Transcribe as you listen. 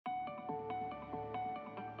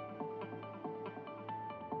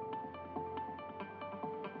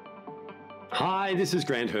Hi, this is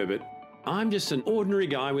Grant Herbert. I'm just an ordinary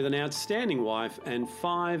guy with an outstanding wife and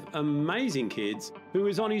 5 amazing kids who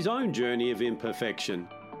is on his own journey of imperfection.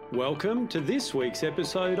 Welcome to this week's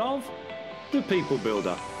episode of The People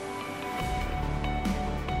Builder.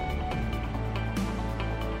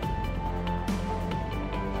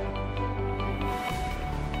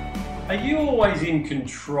 Are you always in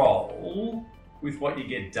control with what you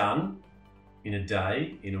get done in a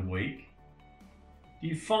day, in a week? Do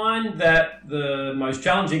you find that the most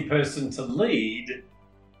challenging person to lead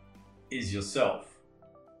is yourself?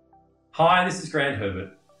 Hi, this is Grant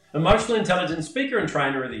Herbert, Emotional Intelligence Speaker and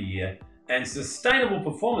Trainer of the Year and Sustainable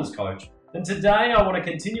Performance Coach. And today I want to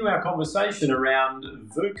continue our conversation around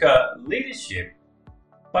VUCA leadership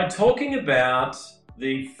by talking about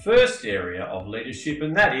the first area of leadership,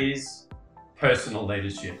 and that is personal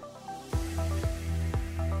leadership.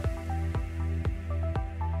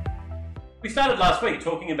 We started last week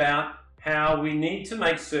talking about how we need to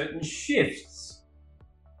make certain shifts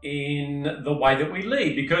in the way that we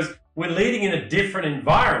lead because we're leading in a different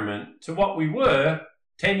environment to what we were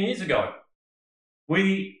 10 years ago.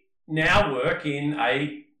 We now work in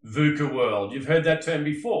a VUCA world. You've heard that term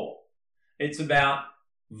before. It's about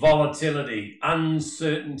volatility,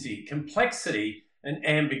 uncertainty, complexity, and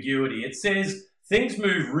ambiguity. It says things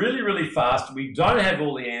move really, really fast. We don't have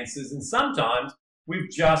all the answers, and sometimes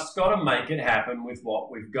we've just got to make it happen with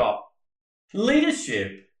what we've got.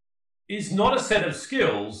 Leadership is not a set of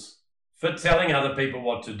skills for telling other people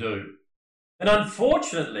what to do. And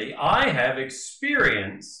unfortunately, I have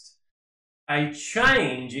experienced a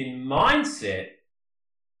change in mindset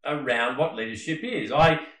around what leadership is.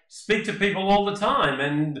 I speak to people all the time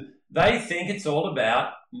and they think it's all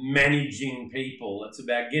about managing people. It's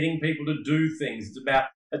about getting people to do things. It's about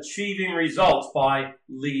achieving results by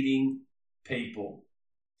leading people.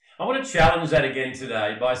 I want to challenge that again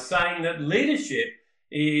today by saying that leadership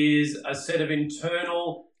is a set of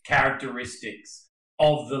internal characteristics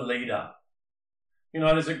of the leader. You know,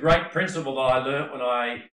 there's a great principle that I learnt when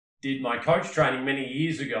I did my coach training many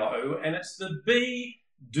years ago, and it's the be,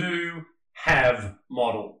 do, have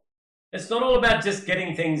model. It's not all about just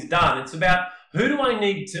getting things done. It's about who do I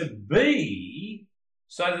need to be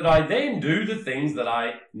so that I then do the things that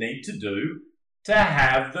I need to do to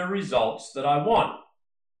have the results that I want.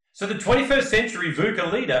 So the 21st century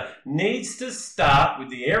VUCA leader needs to start with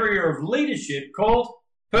the area of leadership called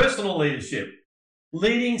personal leadership,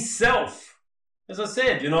 leading self. As I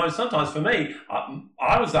said, you know, sometimes for me,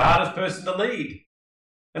 I was the hardest person to lead.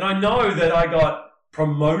 And I know that I got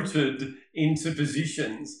promoted into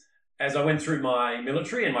positions as I went through my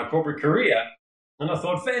military and my corporate career. And I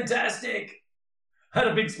thought, fantastic. I had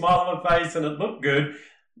a big smile on my face and it looked good.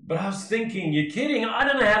 But I was thinking, you're kidding. I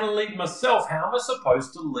don't know how to lead myself. How am I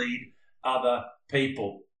supposed to lead other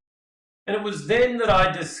people? And it was then that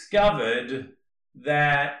I discovered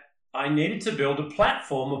that I needed to build a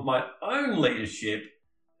platform of my own leadership,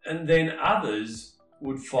 and then others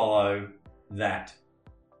would follow that.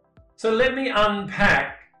 So let me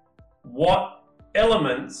unpack what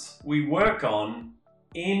elements we work on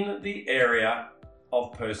in the area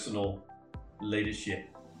of personal leadership.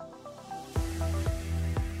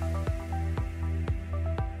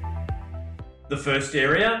 The first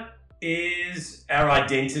area is our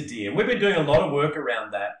identity, and we've been doing a lot of work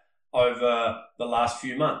around that over the last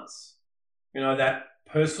few months. You know, that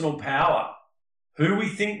personal power, who we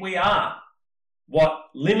think we are, what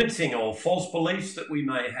limiting or false beliefs that we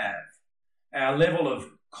may have, our level of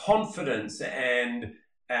confidence and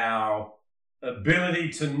our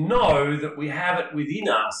ability to know that we have it within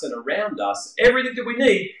us and around us, everything that we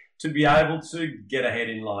need to be able to get ahead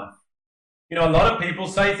in life. You know, a lot of people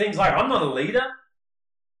say things like, I'm not a leader.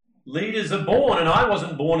 Leaders are born, and I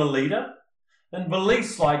wasn't born a leader. And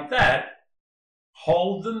beliefs like that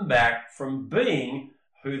hold them back from being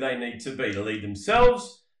who they need to be, to lead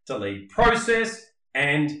themselves, to lead process,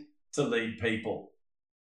 and to lead people.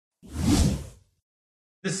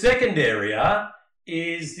 The second area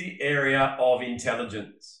is the area of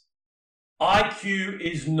intelligence. IQ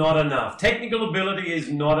is not enough. Technical ability is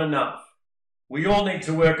not enough. We all need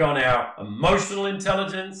to work on our emotional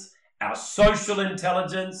intelligence, our social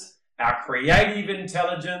intelligence, our creative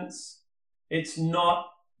intelligence. It's not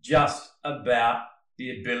just about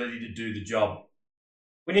the ability to do the job.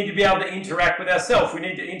 We need to be able to interact with ourselves. We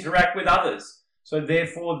need to interact with others. So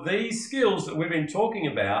therefore, these skills that we've been talking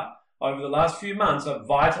about over the last few months are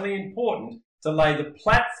vitally important to lay the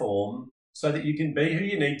platform so that you can be who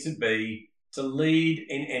you need to be to lead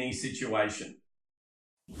in any situation.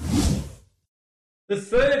 The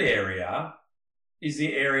third area is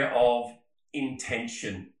the area of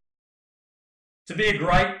intention. To be a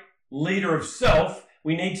great leader of self,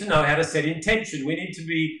 we need to know how to set intention. We need to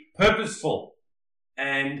be purposeful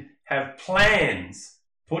and have plans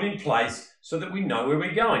put in place so that we know where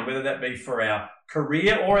we're going, whether that be for our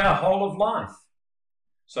career or our whole of life.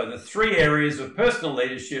 So the 3 areas of personal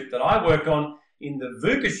leadership that I work on in the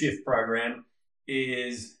VUCA Shift program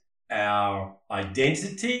is our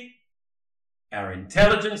identity, our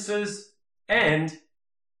intelligences, and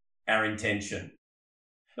our intention.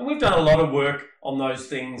 And we've done a lot of work on those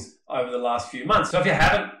things over the last few months. So if you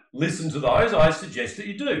haven't listened to those, I suggest that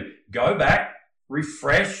you do. Go back,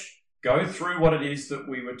 refresh, go through what it is that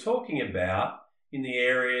we were talking about in the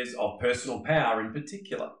areas of personal power in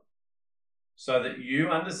particular, so that you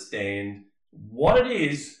understand what it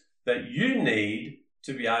is that you need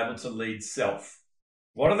to be able to lead self.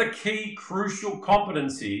 What are the key crucial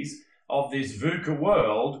competencies of this VUCA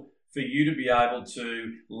world for you to be able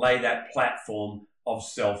to lay that platform of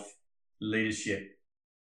self-leadership?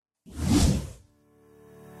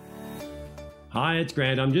 Hi, it's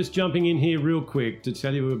Grant. I'm just jumping in here real quick to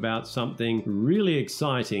tell you about something really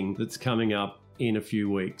exciting that's coming up in a few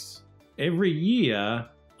weeks. Every year,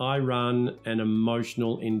 I run an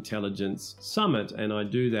emotional intelligence summit, and I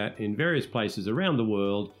do that in various places around the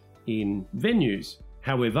world in venues.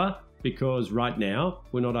 However, because right now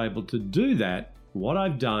we're not able to do that, what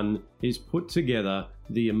I've done is put together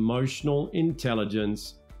the Emotional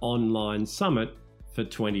Intelligence Online Summit for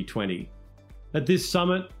 2020. At this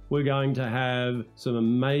summit, we're going to have some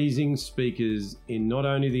amazing speakers in not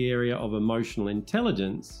only the area of emotional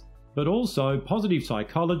intelligence, but also positive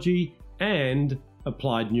psychology and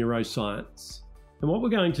applied neuroscience. And what we're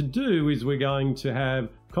going to do is we're going to have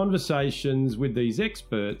conversations with these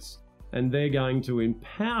experts, and they're going to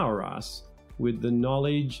empower us with the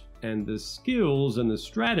knowledge and the skills and the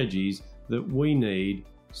strategies that we need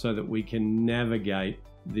so that we can navigate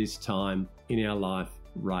this time in our life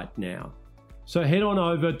right now. So head on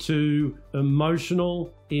over to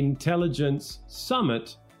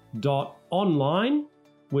emotionalintelligencesummit.online,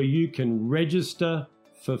 where you can register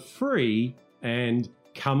for free and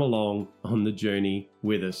come along on the journey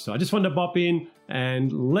with us. So I just wanted to pop in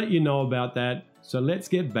and let you know about that. So let's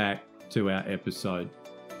get back to our episode.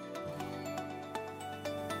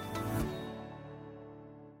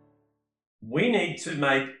 We need to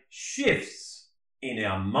make shifts in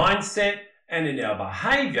our mindset and in our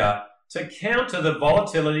behavior to counter the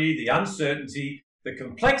volatility, the uncertainty, the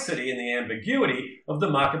complexity, and the ambiguity of the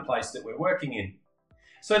marketplace that we're working in.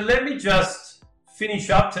 So let me just finish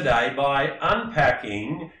up today by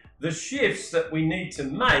unpacking the shifts that we need to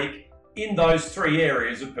make in those 3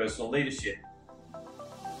 areas of personal leadership.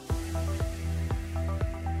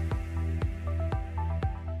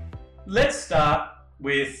 Let's start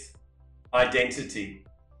with identity.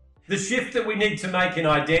 The shift that we need to make in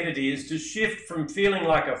identity is to shift from feeling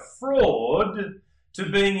like a fraud to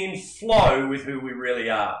being in flow with who we really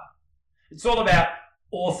are. It's all about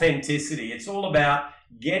authenticity. It's all about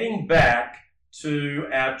getting back to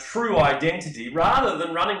our true identity rather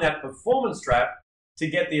than running that performance trap to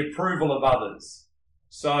get the approval of others.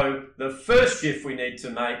 So the first shift we need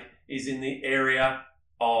to make is in the area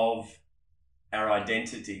of our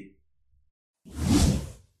identity.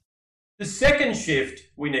 The second shift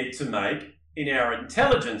we need to make in our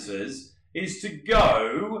intelligences is to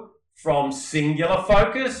go from singular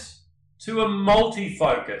focus to a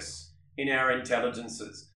multi-focus in our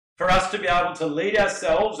intelligences. For us to be able to lead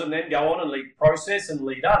ourselves and then go on and lead process and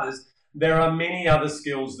lead others, there are many other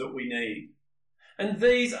skills that we need. And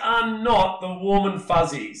these are not the warm and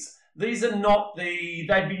fuzzies. These are not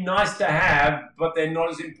they'd be nice to have, but they're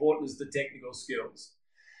not as important as the technical skills.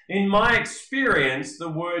 In my experience, the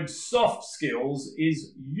word soft skills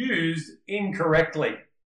is used incorrectly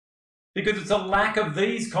because it's a lack of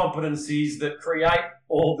these competencies that create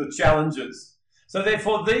all the challenges. So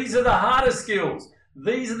therefore, these are the harder skills.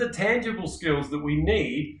 These are the tangible skills that we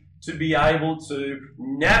need to be able to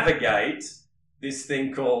navigate this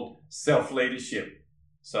thing called self-leadership.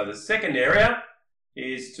 So the second area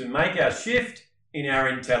is to make our shift in our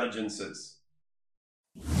intelligences.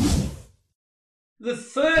 The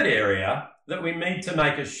third area that we need to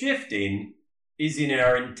make a shift in is in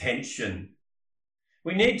our intention.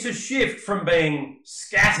 We need to shift from being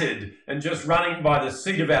scattered and just running by the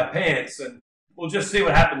seat of our pants and we'll just see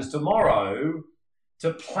what happens tomorrow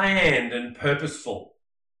to planned and purposeful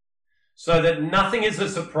so that nothing is a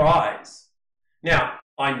surprise. Now,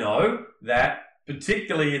 I know that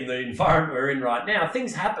particularly in the environment we're in right now,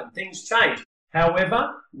 things happen, things change.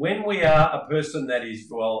 However, when we are a person that is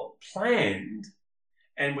well planned,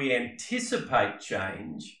 and we anticipate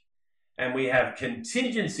change, and we have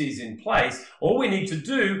contingencies in place, all we need to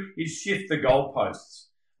do is shift the goalposts.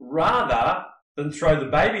 rather than throw the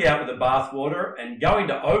baby out with the bathwater and go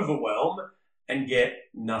into overwhelm and get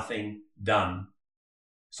nothing done.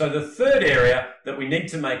 So the third area that we need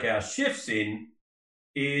to make our shifts in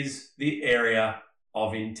is the area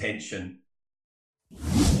of intention.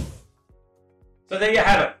 So there you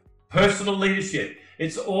have it, personal leadership.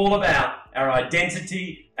 It's all about our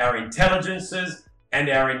identity, our intelligences, and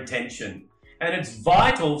our intention. And it's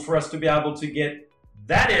vital for us to be able to get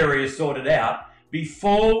that area sorted out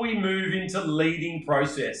before we move into leading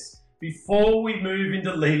process, before we move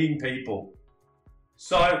into leading people.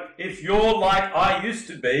 So if you're like I used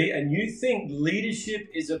to be and you think leadership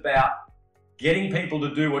is about getting people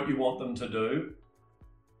to do what you want them to do,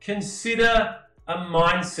 consider a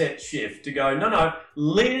mindset shift to go, no,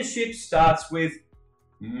 leadership starts with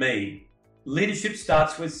me. Leadership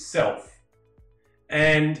starts with self.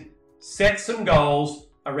 And set some goals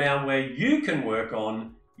around where you can work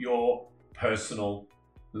on your personal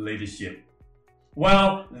leadership.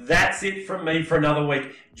 Well, that's it from me for another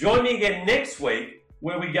week. Join me again next week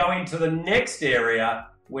where we go into the next area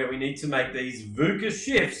where we need to make these VUCA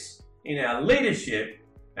shifts in our leadership,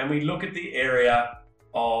 and we look at the area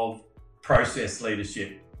of process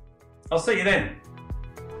leadership. I'll see you then.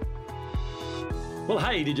 Well,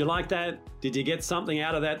 hey, did you like that? Did you get something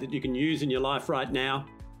out of that you can use in your life right now?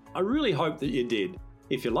 I really hope that you did.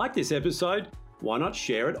 If you like this episode, why not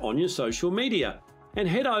share it on your social media? And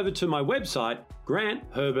head over to my website,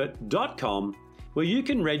 grantherbert.com, where you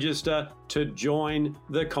can register to join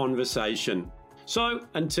the conversation. So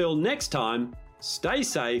until next time, stay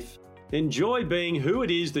safe, enjoy being who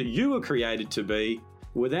it is that you were created to be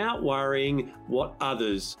without worrying what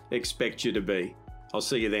others expect you to be. I'll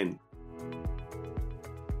see you then.